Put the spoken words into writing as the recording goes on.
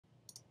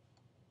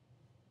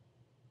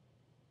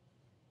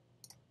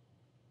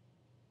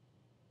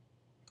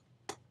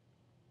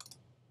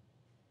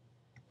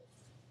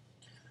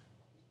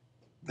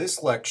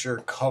This lecture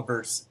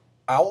covers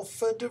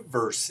alpha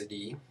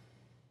diversity,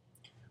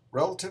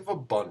 relative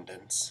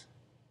abundance,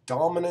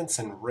 dominance,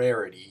 and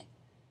rarity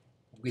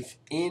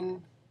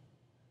within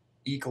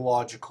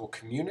ecological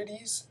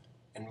communities,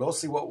 and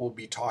mostly what we'll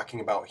be talking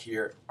about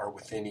here are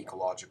within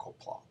ecological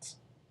plots,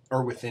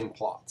 or within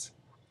plots.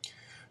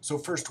 So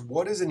first,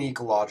 what is an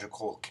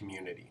ecological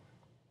community?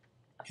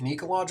 An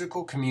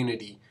ecological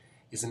community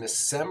is an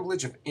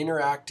assemblage of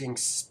interacting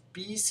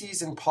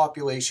species and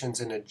populations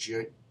in a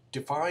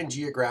defined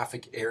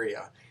geographic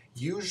area,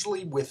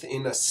 usually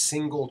within a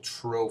single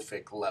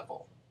trophic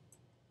level.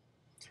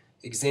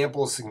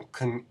 Examples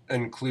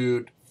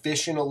include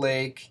fish in a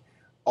lake,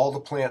 all the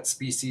plant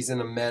species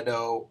in a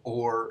meadow,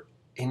 or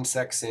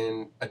insects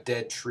in a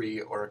dead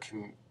tree or a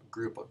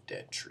group of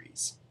dead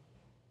trees.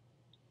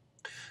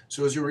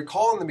 So as you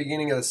recall in the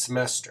beginning of the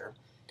semester,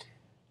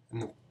 in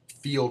the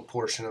field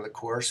portion of the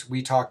course,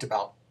 we talked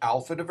about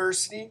alpha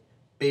diversity,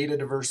 beta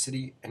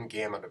diversity, and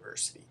gamma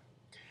diversity.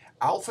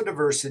 Alpha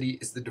diversity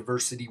is the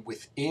diversity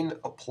within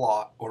a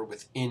plot or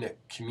within a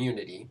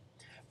community.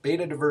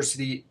 Beta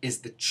diversity is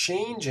the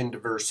change in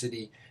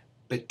diversity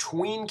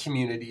between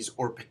communities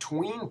or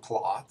between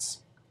plots.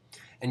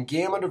 And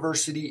gamma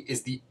diversity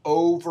is the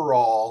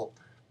overall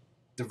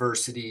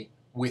diversity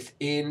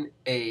within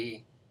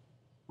a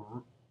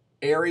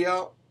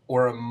area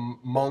or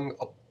among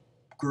a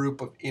group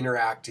of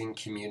interacting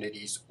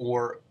communities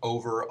or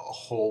over a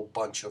whole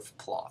bunch of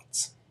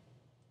plots.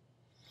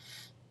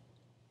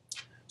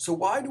 So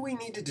why do we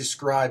need to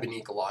describe an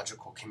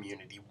ecological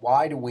community?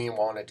 Why do we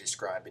want to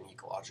describe an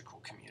ecological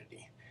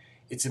community?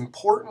 It's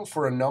important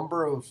for a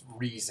number of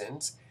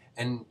reasons,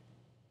 and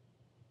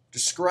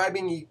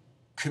describing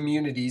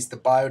communities, the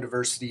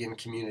biodiversity in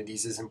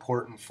communities, is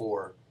important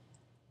for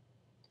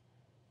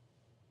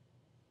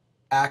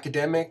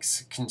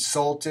academics,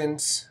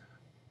 consultants,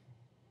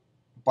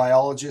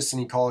 biologists,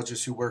 and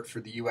ecologists who work for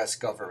the U.S.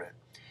 government.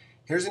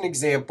 Here's an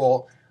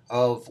example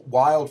of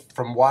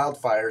from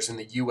wildfires in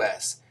the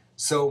U.S.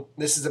 So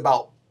this is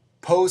about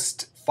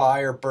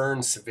post-fire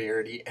burn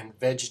severity and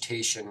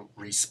vegetation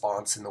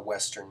response in the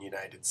western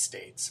United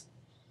States.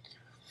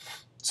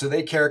 So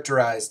they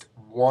characterized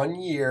 1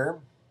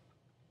 year,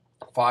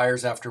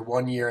 fires after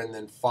 1 year, and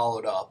then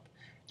followed up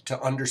to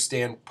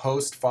understand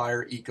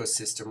post-fire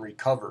ecosystem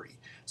recovery.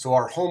 So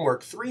our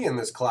homework 3 in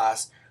this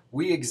class,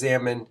 we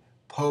examined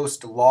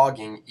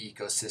post-logging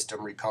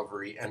ecosystem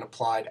recovery and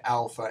applied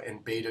alpha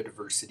and beta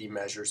diversity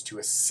measures to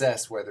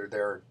assess whether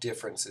there are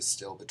differences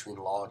still between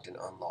logged and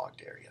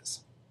unlogged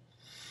areas.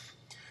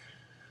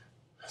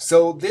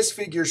 So this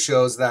figure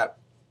shows that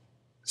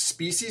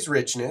species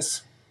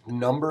richness, the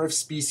number of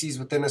species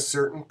within a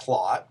certain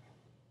plot,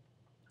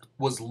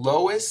 was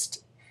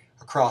lowest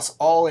across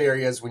all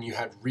areas when you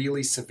had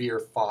really severe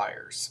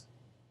fires,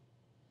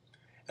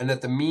 and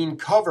that the mean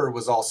cover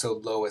was also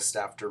lowest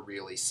after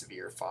really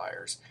severe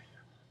fires.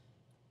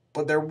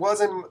 But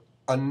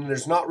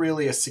there's not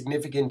really a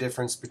significant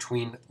difference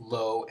between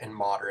low and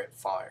moderate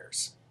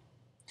fires.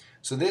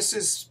 So this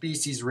is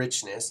species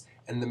richness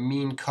and the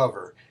mean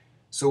cover.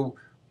 So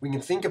we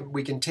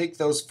can take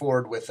those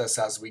forward with us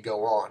as we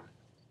go on.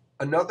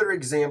 Another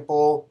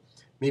example,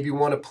 maybe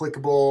one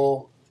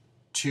applicable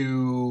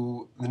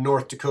to the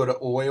North Dakota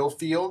oil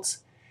fields,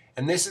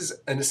 and this is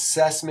an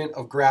assessment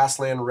of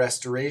grassland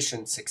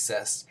restoration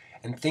success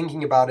and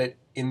thinking about it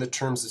in the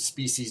terms of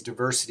species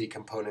diversity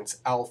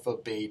components, alpha,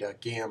 beta,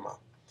 gamma.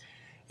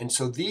 And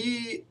so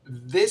these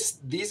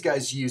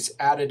guys use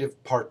additive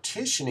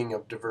partitioning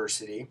of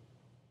diversity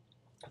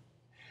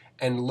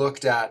and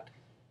looked at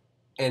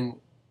and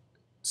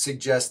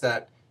suggest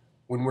that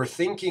when we're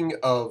thinking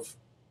of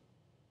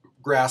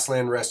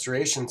grassland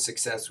restoration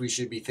success, we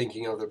should be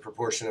thinking of the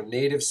proportion of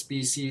native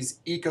species,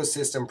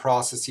 ecosystem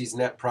processes,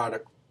 net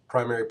product,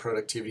 primary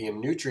productivity,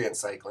 and nutrient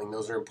cycling.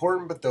 Those are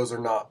important, but those are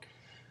not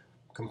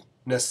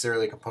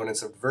necessarily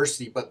components of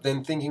diversity. But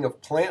then thinking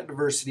of plant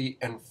diversity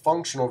and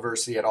functional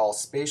diversity at all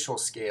spatial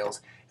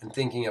scales, and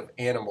thinking of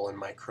animal and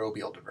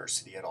microbial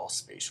diversity at all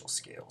spatial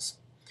scales.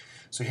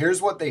 So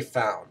here's what they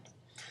found.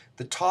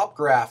 The top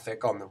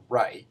graphic on the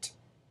right,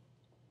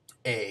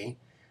 A,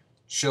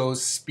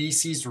 shows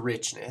species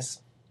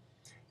richness,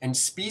 and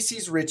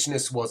species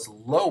richness was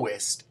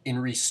lowest in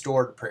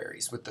restored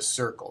prairies with the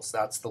circles.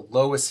 That's the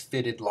lowest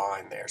fitted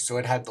line there. So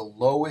it had the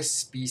lowest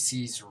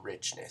species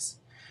richness,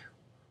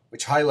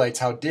 which highlights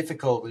how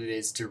difficult it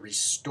is to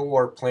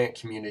restore plant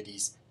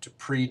communities to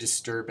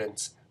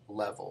pre-disturbance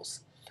levels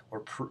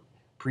or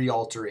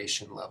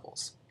pre-alteration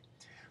levels.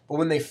 But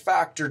when they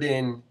factored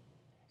in,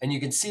 and you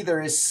can see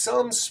there is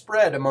some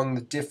spread among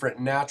the different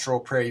natural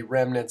prairie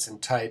remnants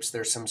and types,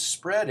 there's some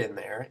spread in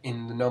there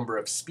in the number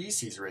of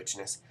species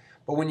richness.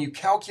 But when you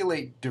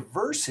calculate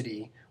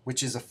diversity,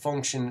 which is a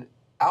function,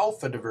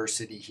 alpha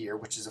diversity here,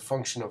 which is a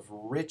function of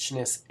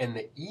richness and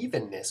the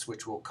evenness,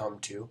 which we'll come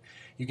to,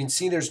 you can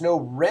see there's no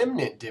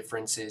remnant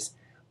differences,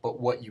 but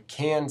what you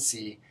can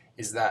see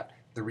is that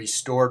the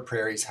restored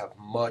prairies have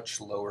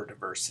much lower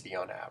diversity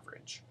on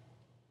average.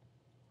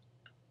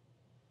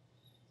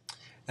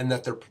 And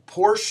that their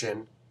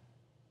proportion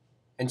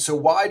And so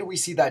why do we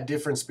see that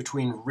difference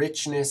between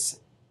richness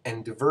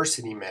and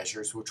diversity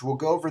measures, which we'll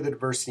go over the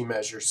diversity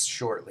measures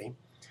shortly?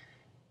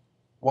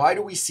 Why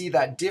do we see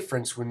that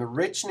difference when the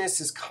richness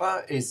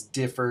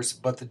differs,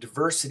 but the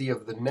diversity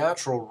of the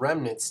natural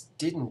remnants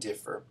didn't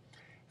differ?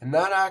 And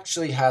that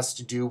actually has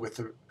to do with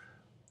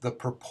the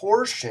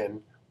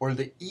proportion or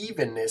the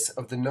evenness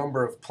of the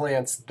number of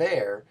plants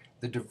there,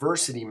 the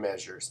diversity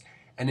measures.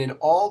 And in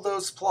all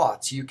those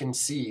plots, you can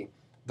see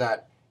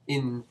that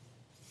in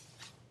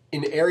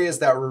areas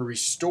that were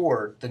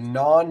restored, the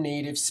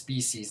non-native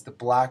species, the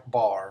black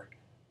bar,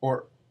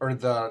 or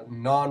the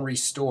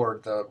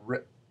non-restored, the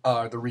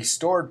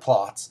restored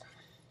plots,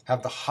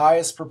 have the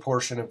highest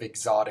proportion of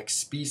exotic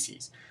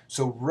species.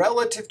 So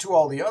relative to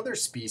all the other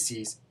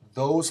species,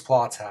 those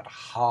plots had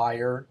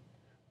higher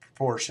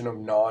proportion of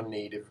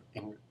non-native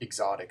and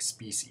exotic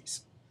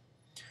species.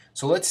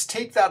 So let's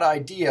take that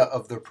idea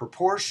of the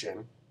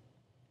proportion,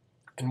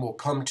 and we'll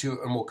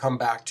come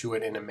back to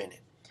it in a minute.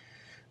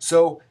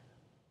 So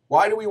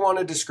why do we want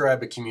to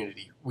describe a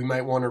community? We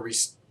might want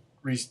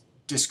to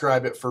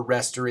describe it for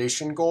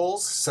restoration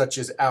goals, such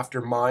as after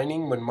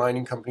mining, when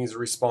mining companies are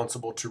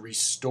responsible to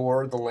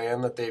restore the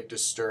land that they've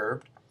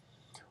disturbed,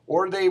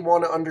 or they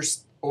want to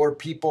or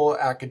people,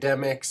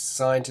 academics,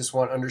 scientists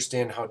want to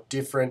understand how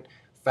different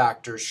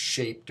factors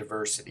shape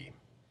diversity.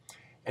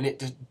 And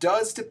it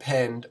does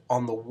depend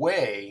on the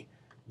way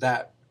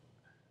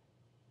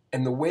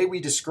and the way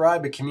we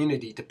describe a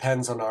community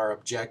depends on our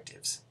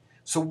objectives.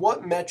 So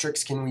what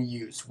metrics can we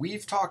use?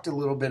 We've talked a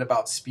little bit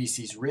about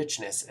species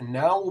richness, and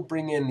now we'll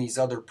bring in these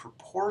other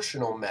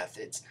proportional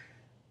methods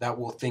that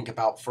we'll think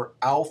about for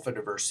alpha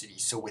diversity,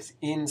 so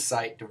within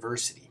site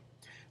diversity.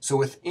 So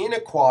within a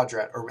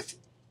quadrat,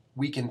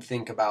 we can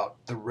think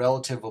about the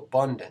relative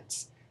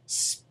abundance,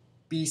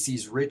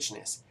 species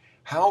richness,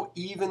 how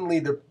evenly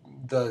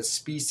the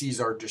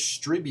species are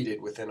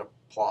distributed within a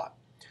plot.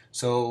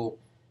 So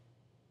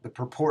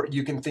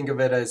you can think of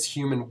it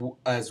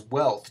as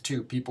wealth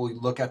too. People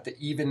look at the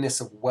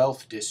evenness of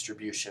wealth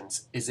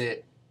distributions. Is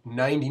it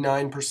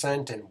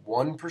 99% and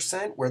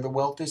 1% where the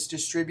wealth is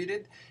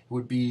distributed? It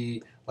would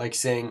be like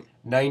saying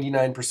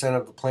 99%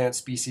 of the plant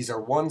species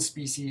are one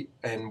species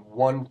and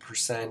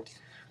 1%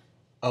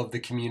 of the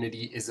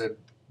community is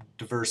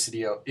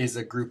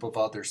a group of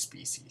other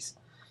species.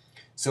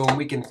 So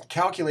we can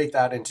calculate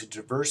that into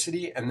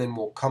diversity, and then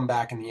we'll come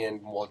back in the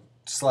end and we'll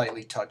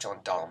slightly touch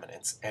on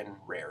dominance and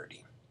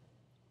rarity.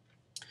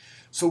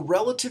 So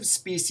relative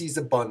species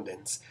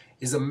abundance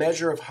is a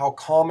measure of how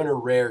common or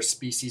rare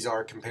species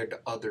are compared to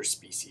other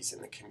species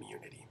in the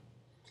community.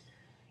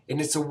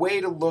 And it's a way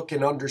to look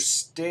and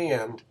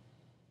understand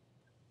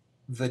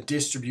the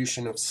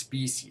distribution of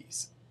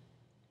species.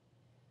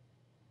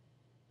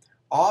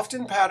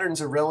 Often patterns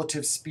of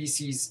relative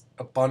species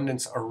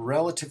abundance are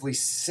relatively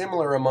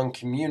similar among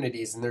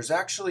communities, and there's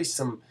actually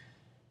some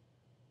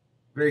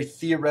very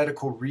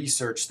theoretical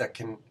research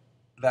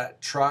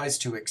that tries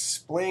to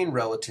explain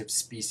relative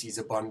species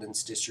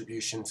abundance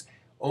distributions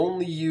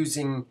only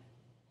using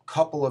a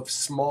couple of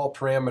small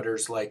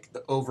parameters like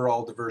the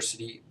overall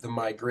diversity, the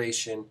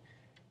migration,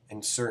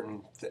 and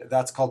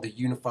that's called the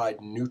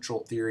unified neutral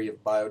theory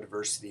of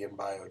biodiversity and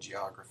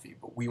biogeography,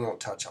 but we won't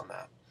touch on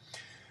that.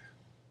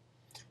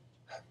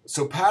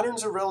 So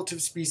patterns of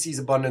relative species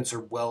abundance are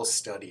well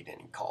studied in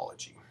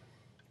ecology.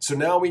 So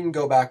now we can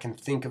go back and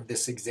think of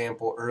this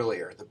example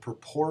earlier, the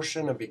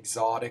proportion of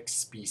exotic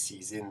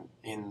species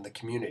in the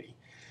community.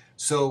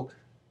 So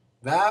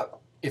that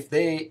if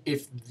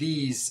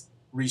these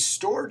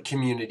restored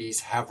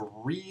communities have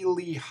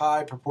really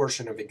high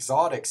proportion of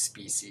exotic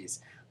species,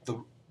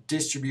 the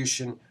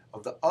distribution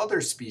of the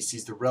other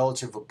species, the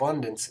relative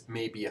abundance,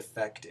 may be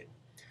affected.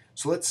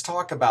 So let's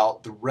talk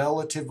about the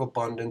relative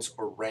abundance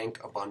or rank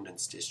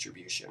abundance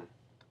distribution.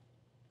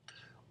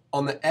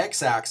 On the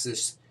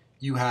x-axis,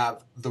 you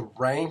have the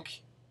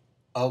rank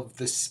of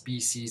the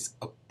species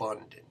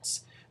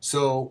abundance.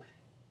 So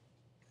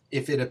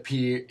if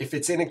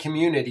it's in a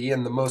community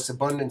and the most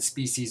abundant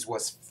species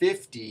was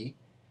 50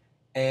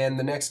 and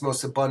the next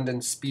most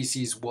abundant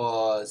species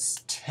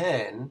was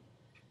 10,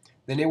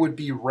 then it would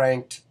be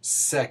ranked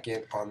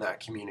second on that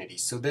community.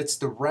 So that's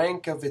the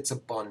rank of its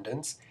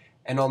abundance,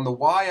 and on the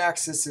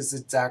y-axis is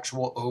its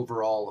actual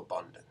overall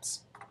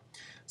abundance.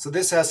 So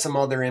this has some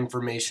other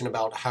information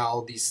about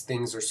how these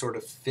things are sort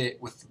of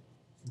fit with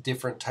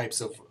different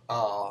types of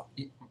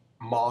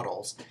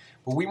models,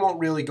 but we won't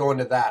really go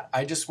into that.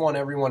 I just want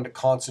everyone to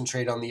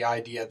concentrate on the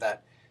idea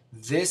that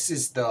this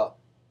is the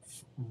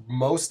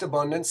most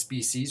abundant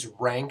species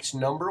ranked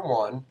number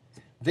 1.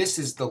 This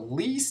is the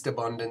least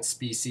abundant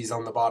species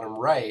on the bottom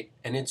right,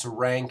 and it's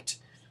ranked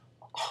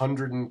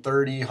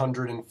 130,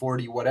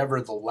 140,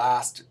 whatever the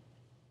last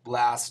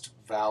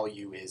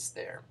value is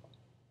there.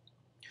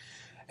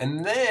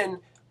 And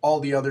then all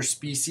the other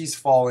species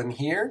fall in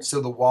here.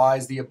 So the y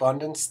is the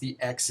abundance, the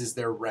x is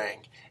their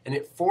rank. And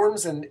it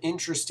forms an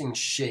interesting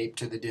shape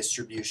to the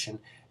distribution,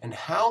 and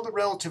how the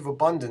relative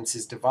abundance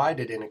is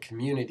divided in a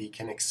community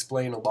can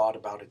explain a lot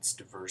about its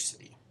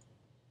diversity.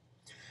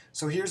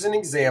 So here's an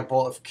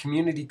example of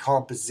community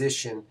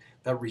composition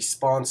that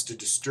responds to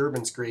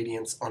disturbance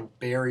gradients on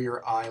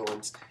barrier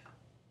islands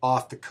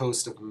off the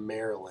coast of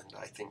Maryland.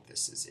 I think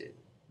this is it.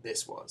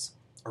 This was,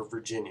 or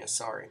Virginia,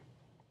 sorry.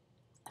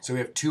 So we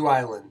have two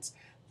islands,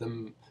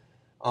 the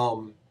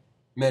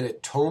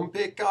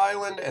Metatompic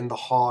Island and the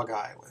Hog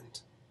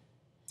Island.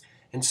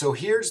 And so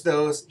here's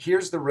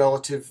the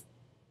relative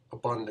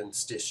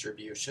abundance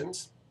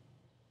distributions.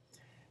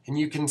 And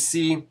you can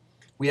see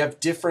we have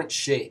different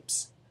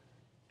shapes.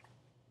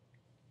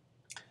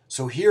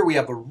 So here we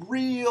have a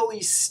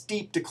really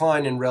steep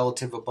decline in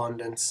relative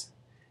abundance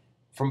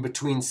from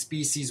between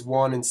species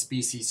 1 and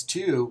species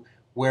 2,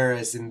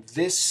 whereas in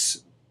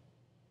this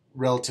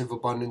relative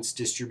abundance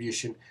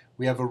distribution,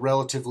 we have a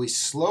relatively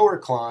slower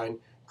climb,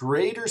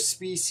 greater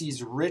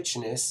species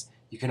richness.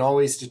 You can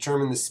always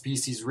determine the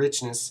species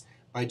richness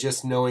by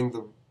just knowing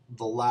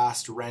the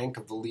last rank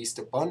of the least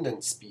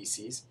abundant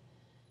species.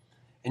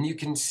 And you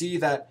can see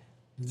that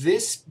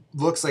this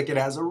looks like it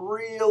has a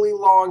really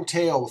long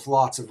tail with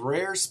lots of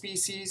rare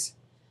species.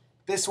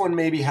 This one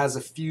maybe has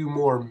a few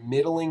more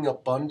middling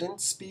abundant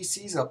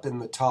species up in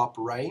the top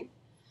right.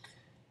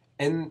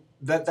 And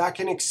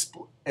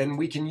and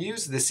we can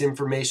use this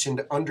information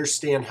to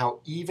understand how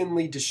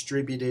evenly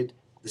distributed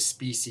the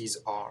species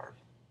are.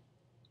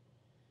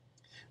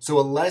 So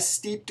a less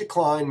steep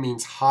decline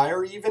means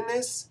higher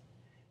evenness,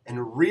 and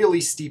a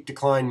really steep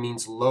decline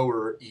means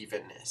lower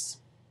evenness.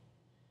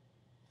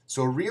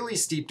 So a really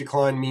steep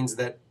decline means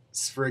that,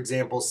 for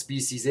example,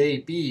 species A,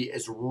 B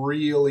is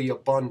really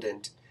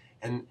abundant,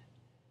 and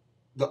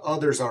the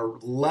others are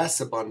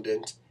less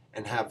abundant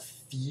and have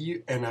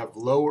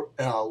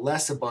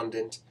less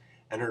abundant,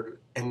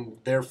 and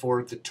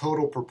therefore the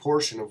total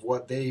proportion of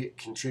what they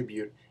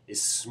contribute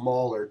is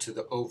smaller to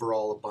the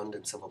overall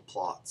abundance of a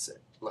plot,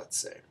 let's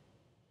say.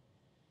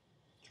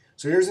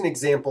 So here's an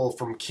example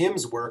from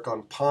Kim's work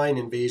on pine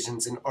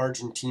invasions in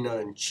Argentina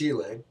and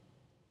Chile.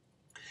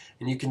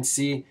 And you can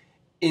see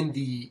in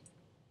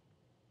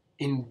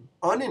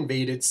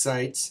uninvaded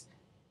sites,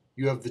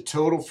 you have the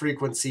total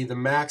frequency, the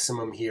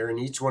maximum here, and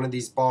each one of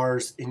these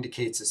bars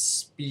indicates a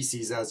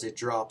species as it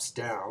drops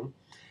down.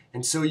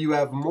 And so you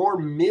have more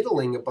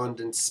middling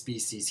abundant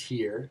species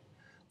here,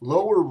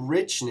 lower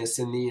richness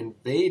in the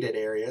invaded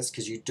areas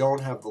because you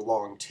don't have the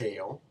long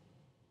tail,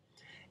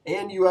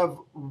 and you have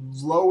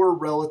lower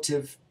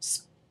relative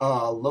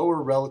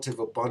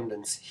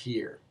abundance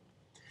here.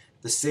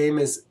 The same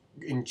as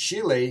in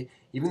Chile,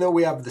 even though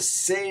we have the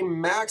same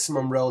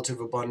maximum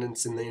relative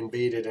abundance in the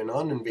invaded and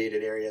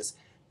uninvaded areas,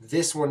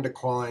 this one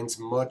declines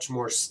much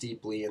more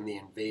steeply in the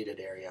invaded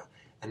area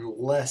and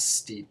less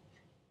steep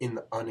in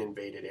the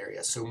uninvaded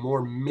area. So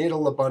more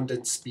middle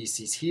abundant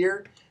species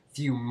here,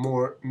 few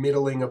more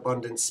middling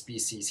abundant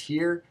species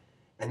here,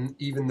 and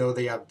even though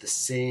they have the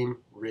same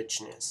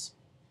richness.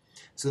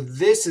 So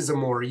this is a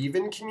more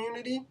even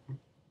community.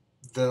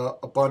 The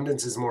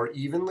abundance is more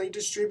evenly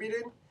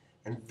distributed,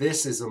 and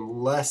this is a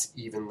less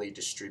evenly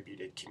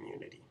distributed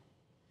community.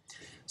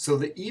 So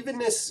the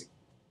evenness,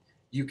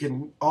 you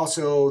can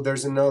also,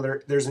 there's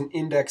an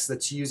index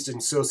that's used in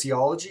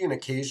sociology and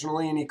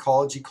occasionally in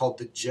ecology called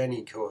the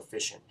Gini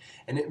coefficient,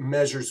 and it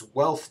measures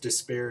wealth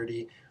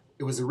disparity.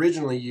 It was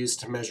originally used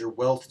to measure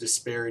wealth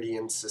disparity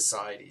in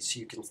society, so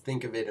you can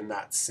think of it in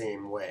that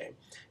same way,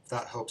 if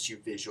that helps you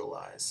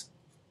visualize.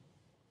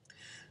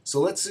 So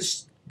let's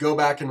just go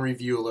back and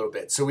review a little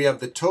bit. So we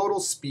have the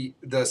total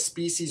the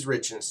species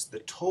richness, the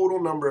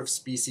total number of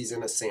species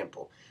in a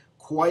sample.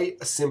 Quite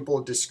a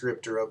simple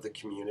descriptor of the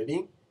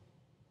community.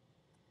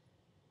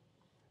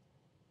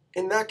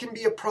 And that can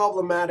be a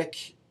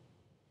problematic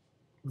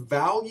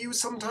value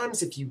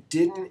sometimes if you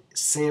didn't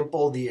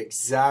sample the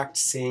exact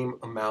same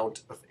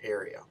amount of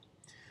area.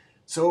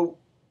 So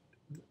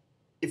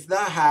if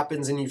that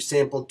happens and you've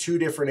sampled two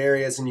different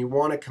areas and you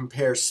want to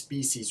compare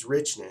species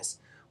richness,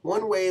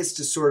 one way is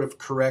to sort of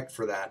correct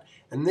for that.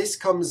 And this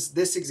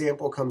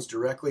example comes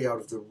directly out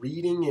of the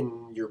reading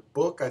in your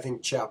book, I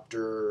think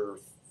chapter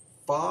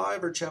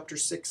 5 or chapter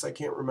 6, I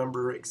can't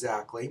remember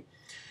exactly.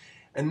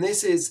 And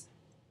this is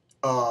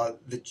so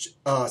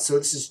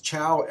this is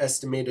Chow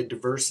estimated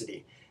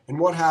diversity. And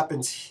what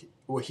happens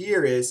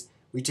here is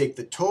we take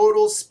the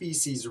total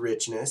species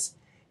richness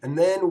and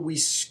then we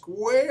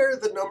square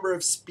the number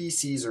of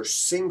species or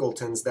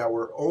singletons that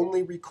were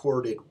only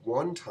recorded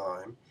one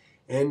time,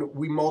 and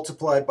we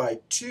multiply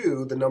by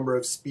 2 the number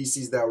of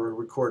species that were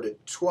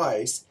recorded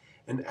twice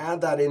and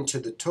add that into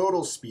the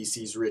total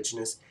species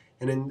richness,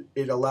 and then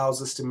it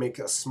allows us to make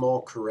a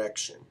small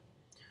correction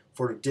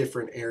for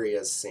different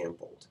areas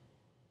sampled.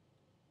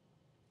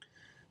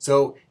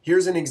 So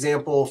here's an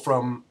example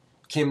from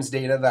Kim's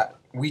data that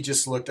we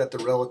just looked at the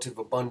relative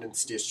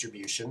abundance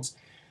distributions.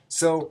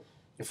 So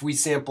if we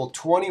sampled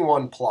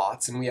 21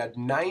 plots and we had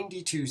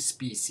 92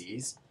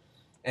 species,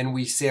 and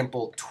we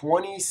sampled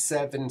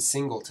 27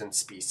 singleton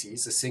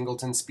species, a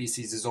singleton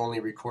species is only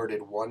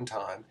recorded one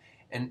time,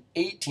 and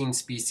 18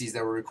 species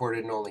that were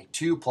recorded in only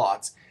 2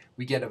 plots,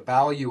 we get a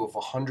value of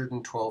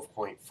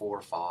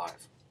 112.45.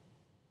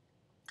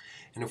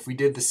 And if we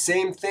did the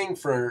same thing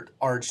for an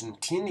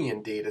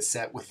Argentinian data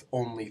set with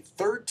only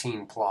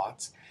 13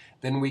 plots,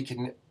 then we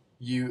can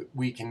use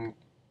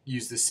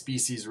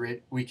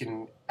the we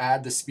can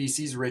add the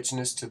species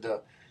richness to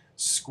the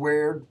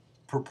squared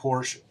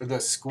proportion, the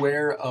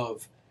square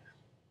of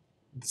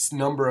this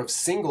number of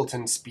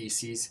singleton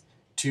species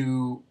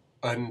to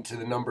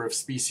the number of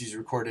species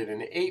recorded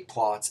in 8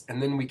 plots,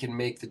 and then we can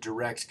make the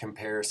direct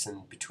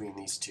comparison between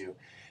these two.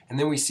 And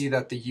then we see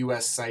that the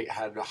US site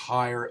had a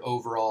higher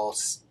overall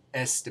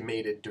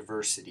estimated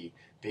diversity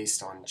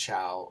based on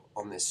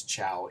this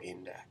Chow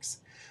index.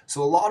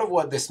 So a lot of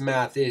what this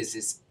math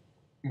is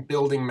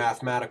building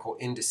mathematical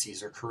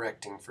indices or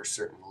correcting for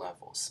certain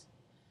levels.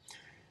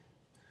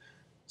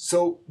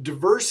 So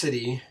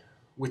diversity,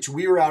 which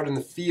we were out in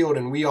the field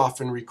and we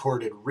often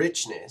recorded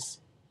richness,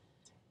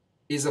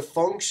 is a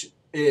function.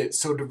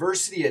 So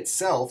diversity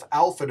itself,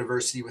 alpha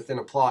diversity within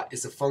a plot,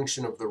 is a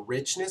function of the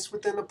richness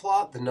within the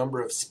plot, the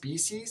number of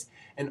species,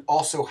 and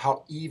also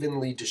how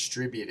evenly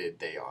distributed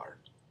they are.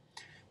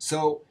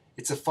 So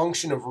it's a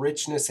function of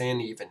richness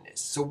and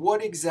evenness. So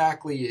what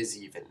exactly is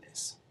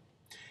evenness?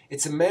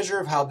 It's a measure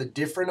of how the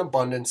different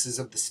abundances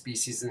of the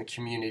species in the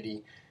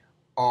community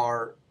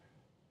are,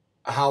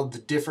 how the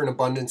different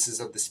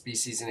abundances of the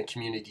species in a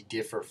community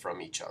differ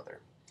from each other.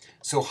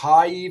 So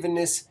high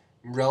evenness,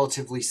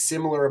 relatively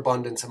similar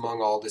abundance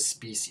among all the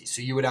species.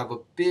 So you would have a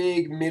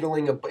big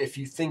middling, if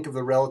you think of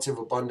the relative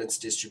abundance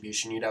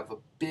distribution, you'd have a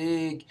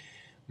big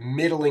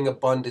middling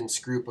abundance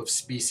group of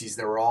species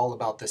that were all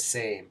about the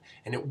same,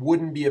 and it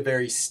wouldn't be a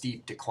very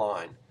steep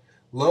decline.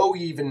 Low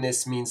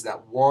evenness means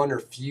that one or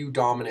few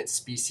dominant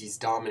species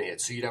dominate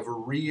it, so you'd have a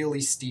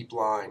really steep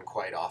line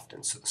quite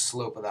often, so the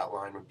slope of that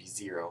line would be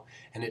 0,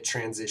 and it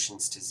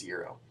transitions to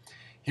 0.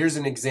 Here's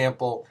an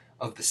example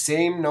of the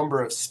same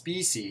number of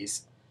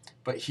species,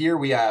 but here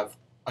we have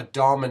a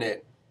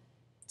dominant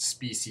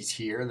species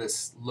here,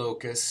 this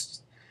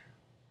locust,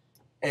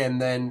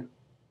 and then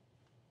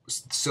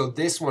so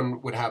this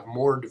one would have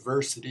more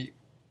diversity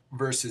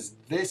versus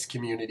this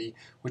community,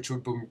 which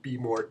would be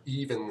more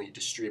evenly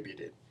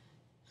distributed.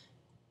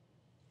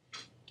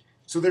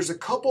 So there's a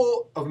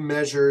couple of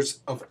measures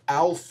of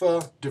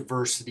alpha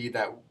diversity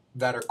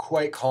that are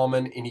quite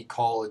common in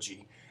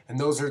ecology, and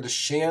those are the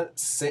Shannon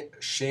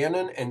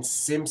and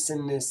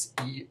Simpsonness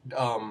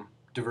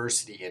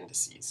diversity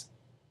indices.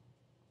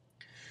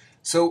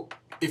 So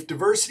if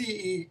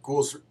diversity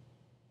equals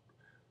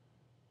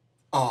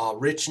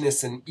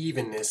richness and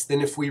evenness,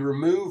 then if we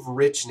remove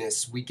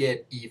richness, we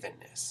get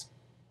evenness.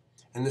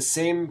 And the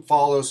same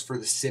follows for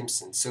the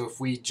Simpsons. So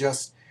if we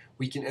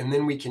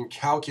can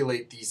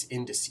calculate these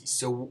indices.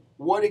 So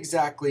what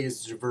exactly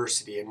is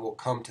diversity? And we'll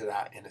come to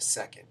that in a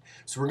second.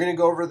 So we're going to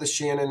go over the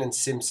Shannon and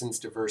Simpsons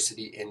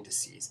diversity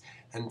indices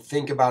and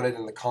think about it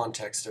in the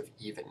context of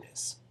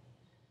evenness.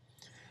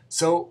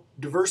 So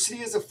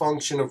diversity is a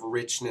function of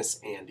richness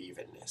and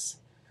evenness.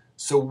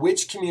 So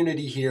which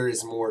community here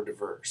is more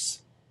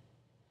diverse?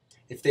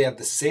 If they have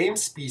the same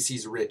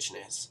species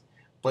richness,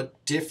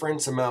 but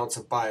different amounts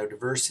of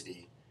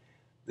biodiversity,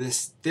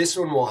 this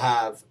one will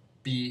have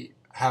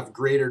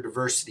greater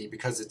diversity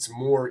because it's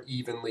more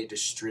evenly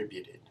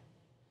distributed.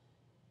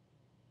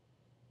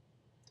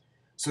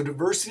 So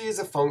diversity is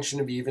a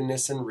function of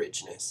evenness and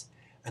richness,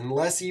 and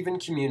less even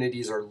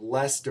communities are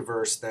less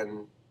diverse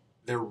than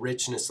their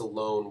richness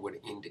alone would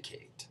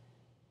indicate.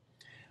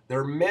 There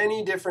are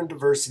many different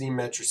diversity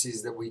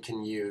matrices that we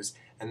can use,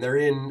 and they're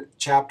in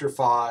Chapter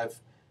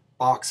 5,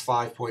 Box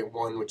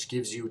 5.1, which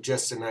gives you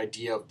just an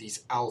idea of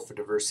these alpha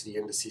diversity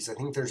indices. I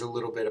think there's a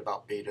little bit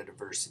about beta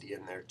diversity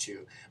in there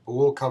too, but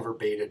we'll cover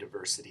beta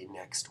diversity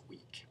next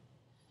week.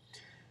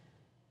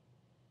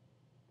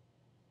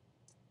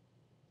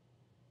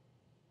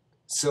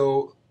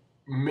 So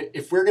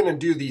if we're going to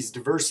do these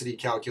diversity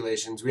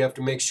calculations, we have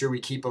to make sure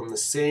we keep them the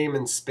same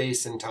in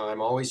space and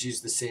time, always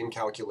use the same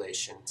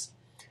calculations,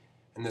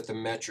 and that the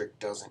metric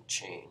doesn't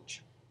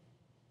change.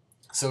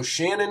 So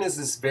Shannon is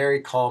this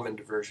very common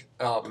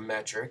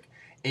metric,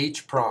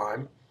 H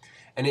prime,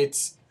 and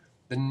it's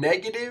the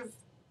negative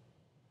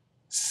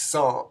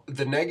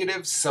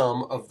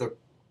sum of the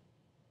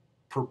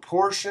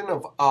proportion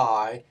of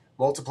I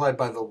multiplied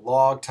by the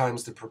log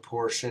times the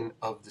proportion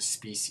of the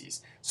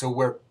species. So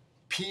where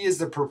P is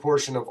the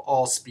proportion of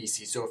all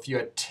species. So if you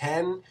had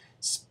 10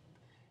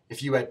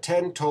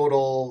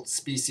 total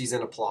species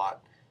in a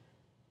plot,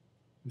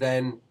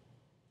 then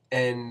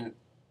and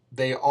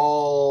they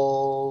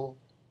all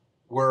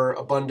were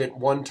abundant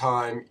one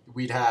time,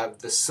 we'd have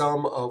the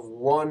sum of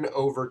 1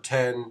 over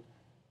 10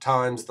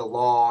 times the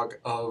log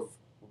of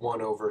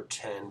 1 over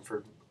 10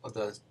 for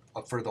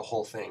the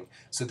whole thing.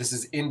 So this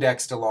is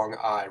indexed along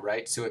I,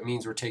 right? So it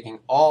means we're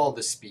taking all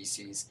the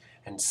species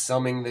and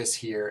summing this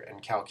here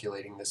and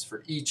calculating this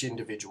for each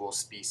individual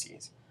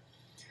species.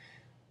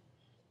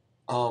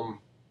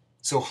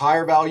 So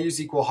higher values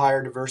equal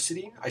higher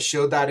diversity. I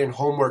showed that in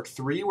homework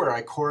 3 where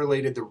I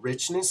correlated the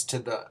richness to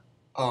the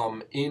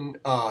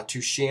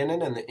to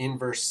Shannon and the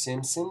inverse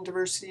Simpson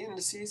diversity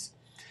indices,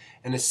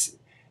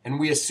 and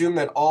we assume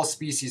that all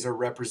species are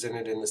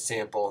represented in the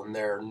sample and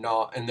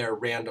they're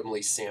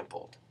randomly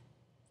sampled.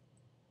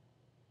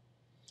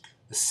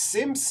 The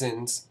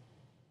Simpsons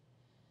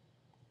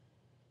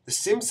The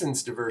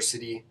Simpson's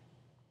diversity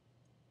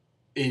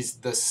is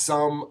the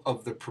sum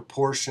of the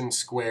proportion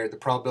squared, the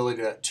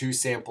probability that two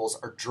samples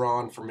are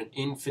drawn from an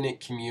infinite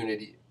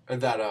community, or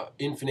that an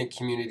infinite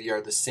community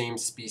are the same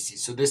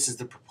species. So this is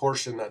the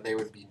proportion that they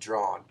would be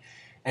drawn.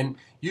 And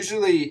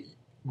usually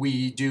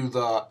we do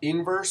the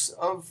inverse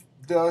of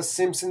the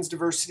Simpson's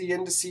diversity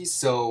indices.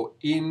 So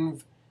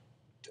in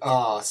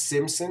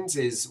Simpson's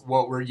is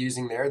what we're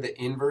using there, the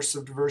inverse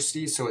of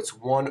diversity. So it's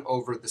 1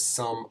 over the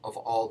sum of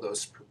all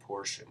those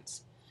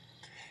proportions.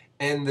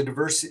 And the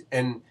diversity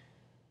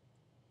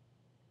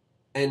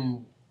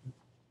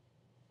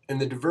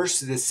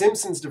the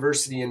Simpson's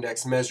diversity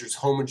index measures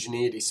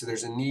homogeneity, so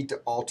there's a need to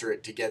alter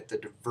it to get the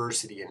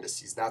diversity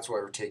indices. That's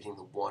why we're taking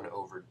the 1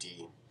 over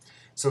D.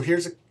 So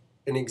here's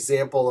an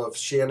example of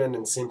Shannon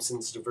and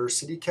Simpson's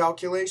diversity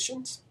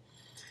calculations.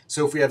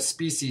 So if we have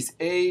species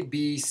A,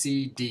 B,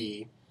 C,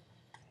 D,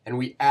 and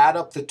we add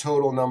up the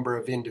total number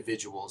of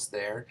individuals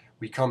there,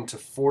 we come to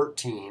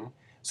 14.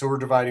 So we're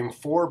dividing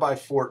 4 by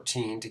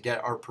 14 to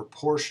get our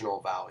proportional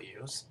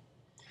values.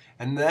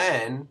 And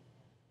then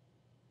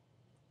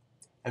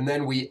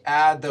we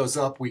add those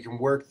up, we can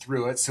work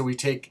through it. So we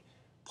take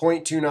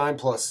 0.29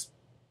 plus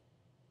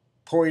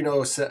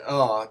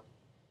 0.07,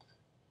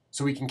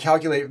 so we can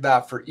calculate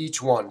that for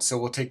each one. So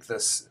we'll take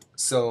this,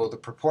 so the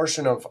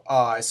proportion of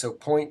I, so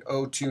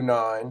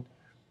 0.029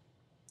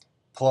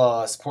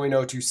 plus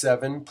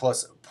 0.027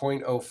 plus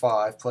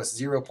 0.05 plus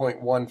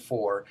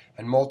 0.14,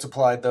 and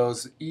multiply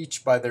those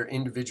each by their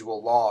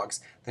individual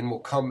logs. Then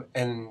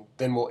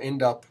we'll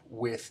end up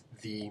with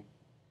the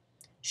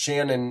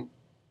Shannon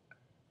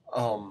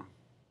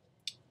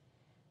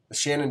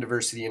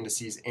diversity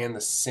indices and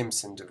the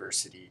Simpson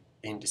diversity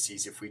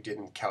indices if we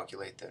didn't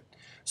calculate that.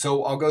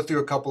 So I'll go through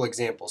a couple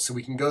examples. So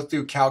we can go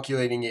through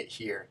calculating it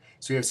here.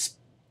 So we have,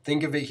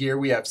 think of it here,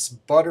 we have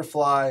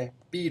butterfly,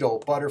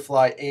 beetle,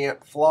 butterfly,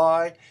 ant,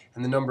 fly,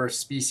 and the number of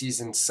species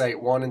in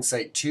Site 1 and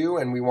Site 2,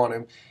 and we want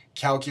to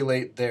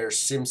calculate their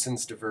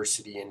Simpson's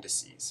diversity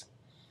indices.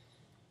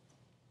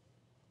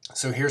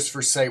 So here's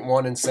for Site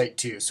 1 and Site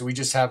 2. So we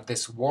just have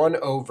this 1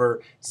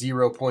 over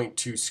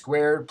 0.2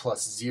 squared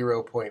plus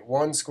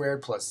 0.1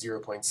 squared plus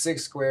 0.6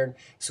 squared.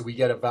 So we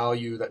get a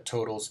value that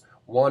totals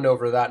 1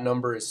 over that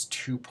number is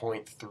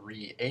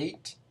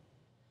 2.38.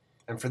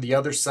 And for the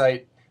other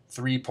site,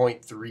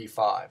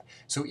 3.35.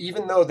 So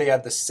even though they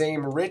had the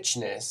same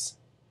richness,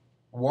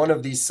 one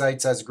of these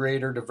sites has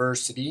greater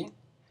diversity.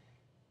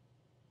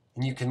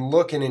 And you can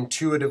look and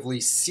intuitively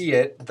see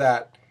it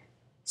that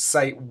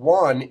Site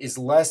 1 is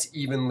less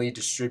evenly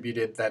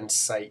distributed than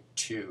Site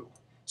 2.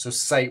 So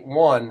Site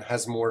 1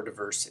 has more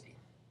diversity.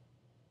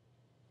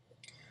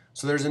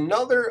 So there's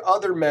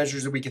other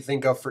measures that we can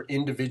think of for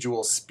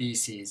individual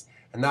species,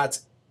 and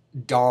that's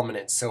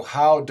dominance. So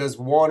how does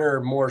one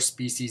or more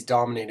species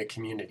dominate a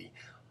community?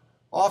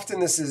 Often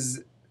this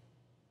is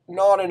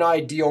not an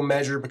ideal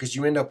measure because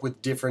you end up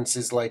with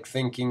differences, like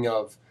thinking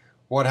of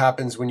what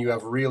happens when you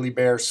have really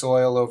bare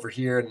soil over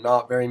here and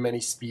not very many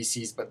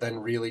species, but then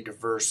really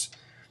diverse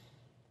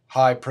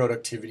high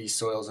productivity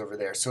soils over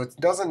there. So it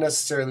doesn't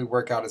necessarily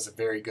work out as a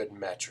very good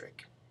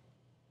metric.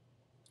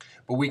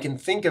 But we can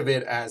think of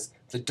it as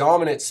the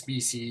dominant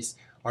species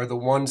are the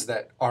ones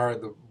that are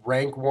the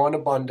rank 1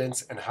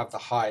 abundance and have the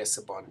highest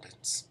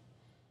abundance.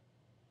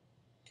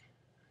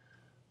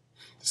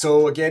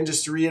 So again,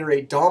 just to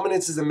reiterate,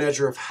 dominance is a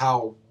measure of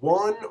how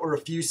one or a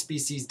few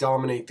species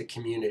dominate the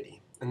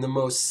community. And the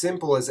most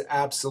simple is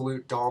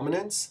absolute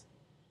dominance.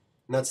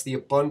 And that's the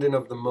abundant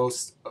of the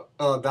most,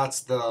 that's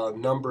the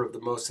number of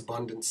the most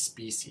abundant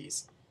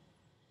species.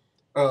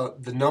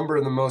 The number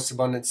of the most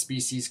abundant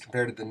species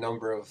compared to the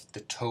number of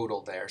the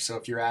total there. So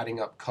if you're adding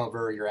up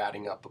cover, you're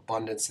adding up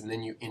abundance, and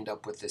then you end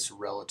up with this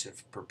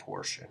relative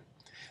proportion.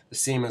 The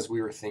same as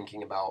we were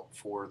thinking about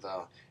for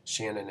the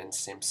Shannon and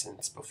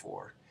Simpson's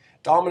before.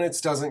 Dominance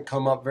doesn't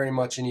come up very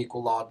much in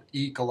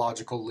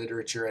ecological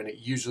literature, and it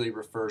usually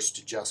refers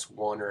to just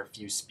one or a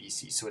few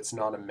species, so it's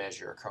not a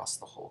measure across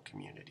the whole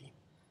community.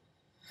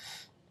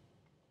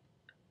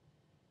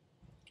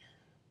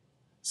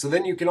 So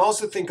then you can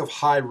also think of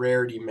high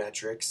rarity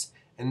metrics,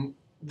 and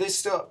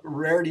this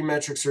rarity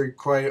metrics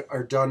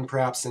are done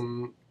perhaps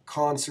in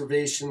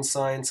conservation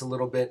science a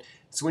little bit.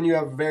 It's when you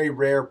have very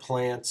rare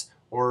plants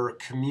or a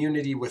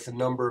community with a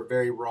number of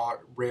very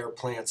rare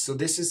plants. So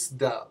this is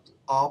the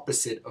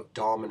opposite of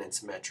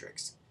dominance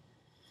metrics.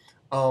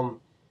 And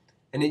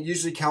it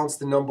usually counts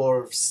the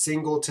number of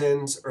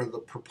singletons or the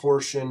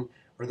proportion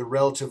or the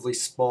relatively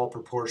small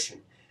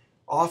proportion.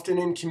 Often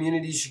in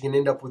communities you can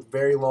end up with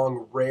very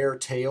long rare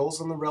tails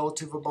on the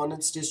relative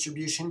abundance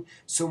distribution,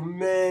 so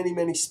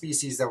many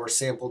species that were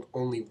sampled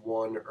only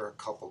one or a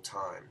couple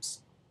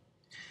times.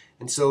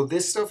 And so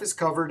this stuff is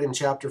covered in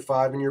chapter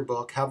 5 in your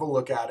book. Have a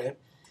look at it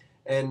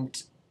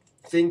and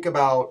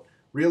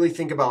really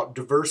think about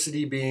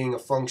diversity being a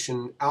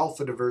function,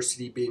 alpha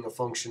diversity being a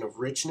function of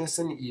richness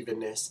and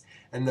evenness,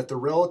 and that the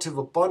relative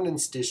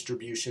abundance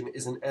distribution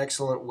is an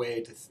excellent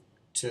way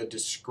to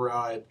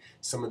describe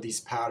some of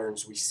these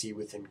patterns we see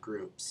within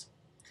groups.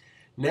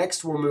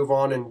 Next, we'll move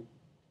on and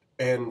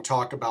and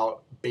talk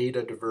about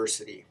beta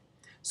diversity.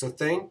 So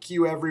thank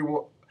you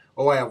everyone.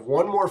 Oh, I have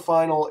one more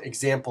final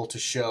example to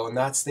show, and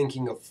that's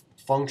thinking of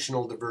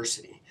functional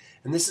diversity.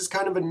 And this is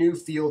kind of a new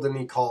field in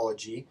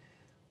ecology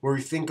where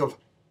we think of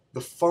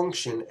the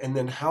function and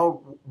then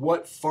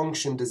what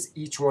function does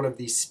each one of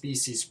these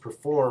species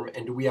perform,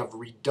 and do we have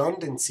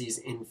redundancies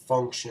in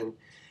function,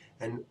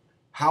 and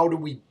how do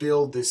we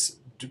build this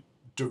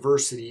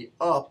diversity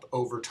up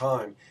over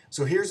time.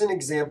 So here's an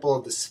example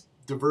of this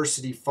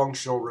diversity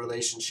functional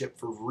relationship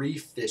for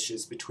reef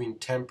fishes between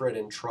temperate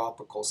and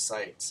tropical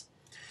sites.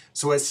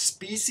 So as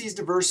species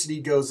diversity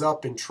goes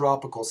up in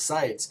tropical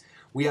sites,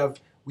 we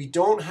have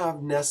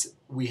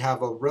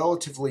a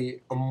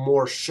relatively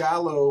more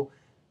shallow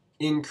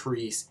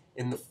increase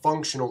in the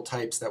functional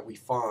types that we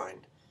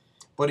find.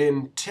 But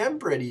in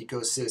temperate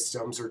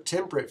ecosystems or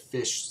temperate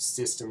fish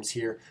systems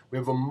here, we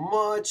have a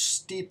much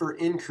steeper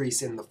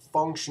increase in the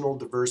functional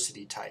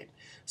diversity type.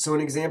 So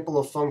an example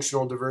of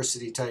functional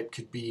diversity type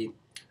could be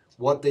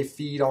what they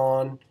feed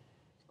on.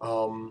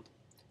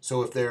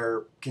 So if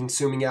they're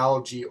consuming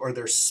algae, or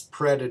they're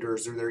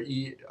predators, or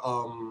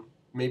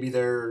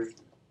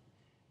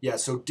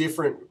so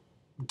different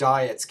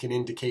diets can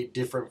indicate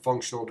different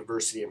functional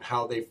diversity and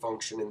how they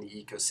function in the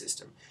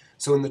ecosystem.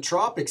 So in the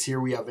tropics here,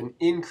 we have an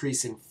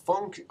increase in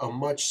a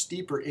much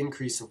steeper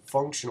increase of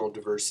functional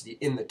diversity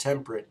in the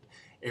temperate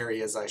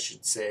areas, I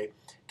should say,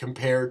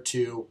 compared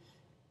to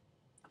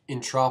in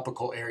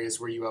tropical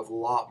areas where you have a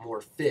lot more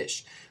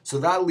fish. So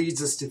that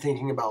leads us to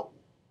thinking about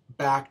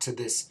back to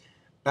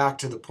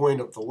the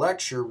point of the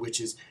lecture, which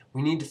is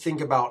we need to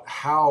think about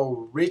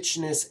how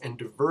richness and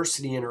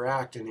diversity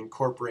interact and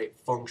incorporate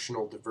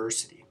functional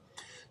diversity.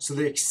 So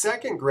the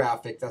second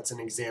graphic, that's an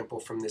example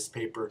from this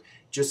paper,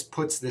 just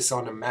puts this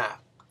on a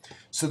map.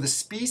 So the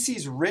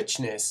species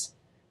richness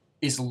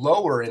is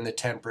lower in the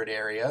temperate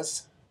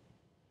areas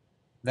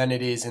than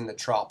it is in the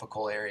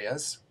tropical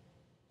areas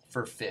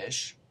for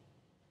fish.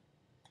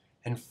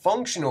 And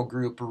functional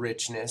group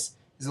richness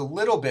is a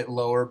little bit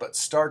lower, but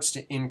starts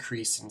to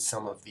increase in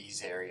some of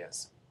these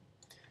areas.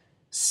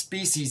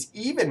 Species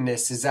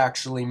evenness is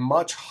actually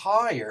much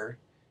higher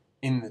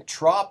in the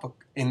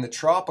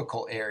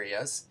tropical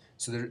areas.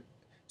 So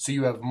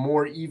you have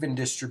more even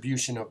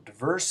distribution of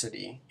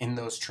diversity in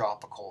those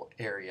tropical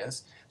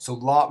areas. So a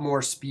lot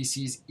more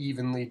species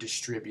evenly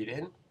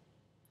distributed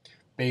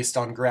based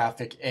on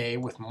graphic A,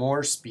 with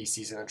more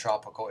species in the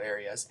tropical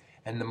areas,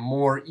 and the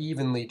more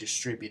evenly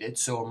distributed,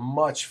 so a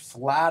much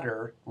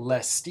flatter,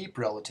 less steep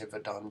relative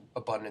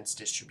abundance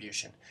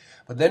distribution.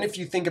 But then if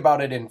you think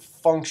about it in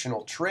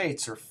functional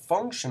traits or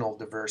functional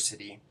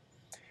diversity,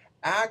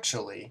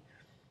 actually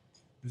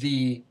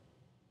the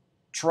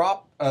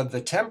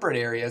temperate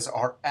areas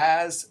are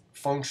as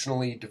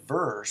functionally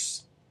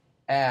diverse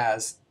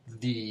as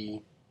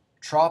the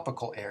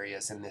tropical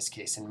areas in this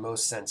case, in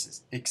most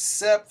senses,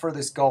 except for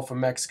this Gulf of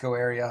Mexico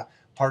area,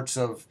 parts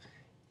of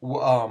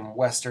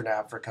Western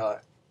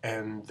Africa,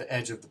 and the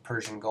edge of the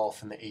Persian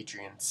Gulf and the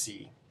Adrian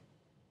Sea,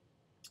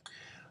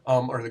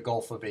 or the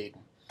Gulf of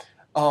Aden.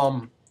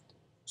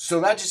 So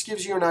that just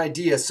gives you an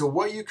idea. So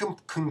what you can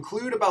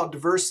conclude about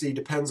diversity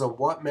depends on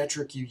what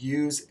metric you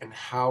use and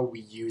how we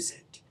use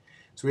it.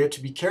 So we have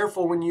to be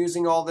careful when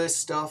using all this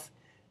stuff.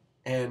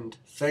 And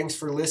thanks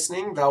for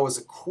listening. That was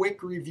a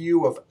quick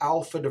review of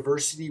alpha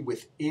diversity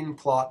within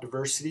plot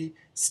diversity.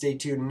 Stay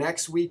tuned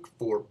next week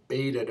for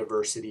beta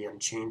diversity and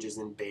changes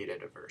in beta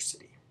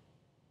diversity.